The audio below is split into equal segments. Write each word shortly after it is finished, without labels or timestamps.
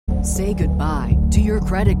Say goodbye to your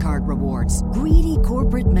credit card rewards. Greedy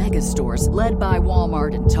corporate mega stores, led by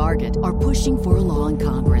Walmart and Target, are pushing for a law in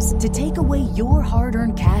Congress to take away your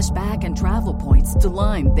hard-earned cash back and travel points to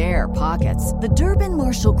line their pockets. The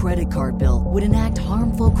Durbin-Marshall credit card bill would enact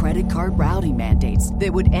harmful credit card routing mandates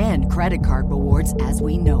that would end credit card rewards as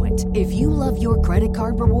we know it. If you love your credit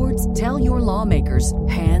card rewards, tell your lawmakers,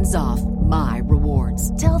 hands off my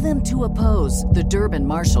rewards. Tell them to oppose the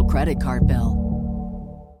Durbin-Marshall credit card bill.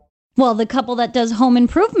 Well, the couple that does home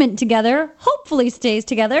improvement together hopefully stays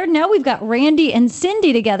together. Now we've got Randy and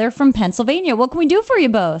Cindy together from Pennsylvania. What can we do for you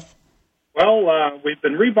both? Well, we've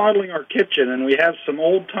been remodeling our kitchen, and we have some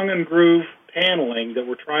old tongue and groove paneling that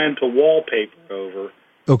we're trying to wallpaper over.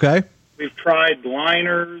 Okay. We've tried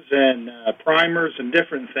liners and primers and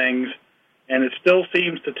different things, and it still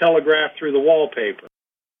seems to telegraph through the wallpaper.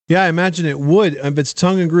 Yeah, I imagine it would. If it's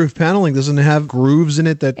tongue and groove paneling, doesn't it have grooves in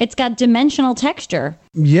it that... It's got dimensional texture.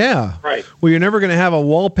 Yeah. Right. Well, you're never going to have a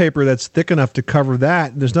wallpaper that's thick enough to cover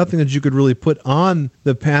that. There's nothing that you could really put on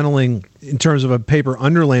the paneling in terms of a paper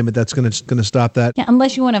underlayment that's going to stop that. Yeah,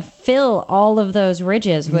 unless you want to fill all of those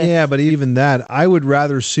ridges with... Yeah, but even that, I would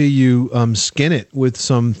rather see you skin it with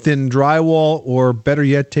some thin drywall, or better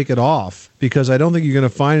yet, take it off. Because I don't think you're going to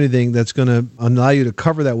find anything that's going to allow you to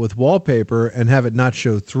cover that with wallpaper and have it not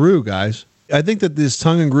show through, guys. I think that this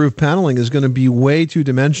tongue and groove paneling is going to be way too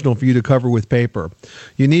dimensional for you to cover with paper.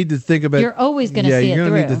 You need to think about... You're always going to see it through. Yeah, you're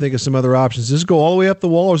going to need to think of some other options. Does it go all the way up the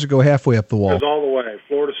wall, or does it go halfway up the wall? It goes all the way,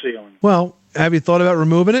 floor to ceiling. Well, have you thought about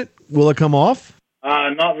removing it? Will it come off?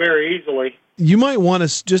 Not very easily. You might want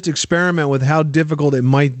to just experiment with how difficult it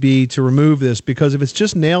might be to remove this, because if it's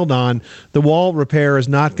just nailed on, the wall repair is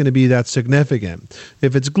not going to be that significant.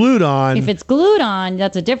 If it's glued on...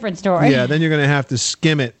 that's a different story. Yeah, then you're going to have to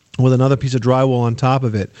skim it with another piece of drywall on top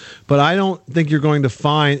of it. But I don't think you're going to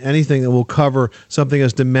find anything that will cover something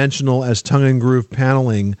as dimensional as tongue and groove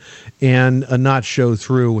paneling and not show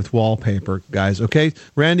through with wallpaper, guys. Okay?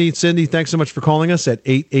 Randy, Cindy, thanks so much for calling us at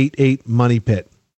 888-MONEY-PIT.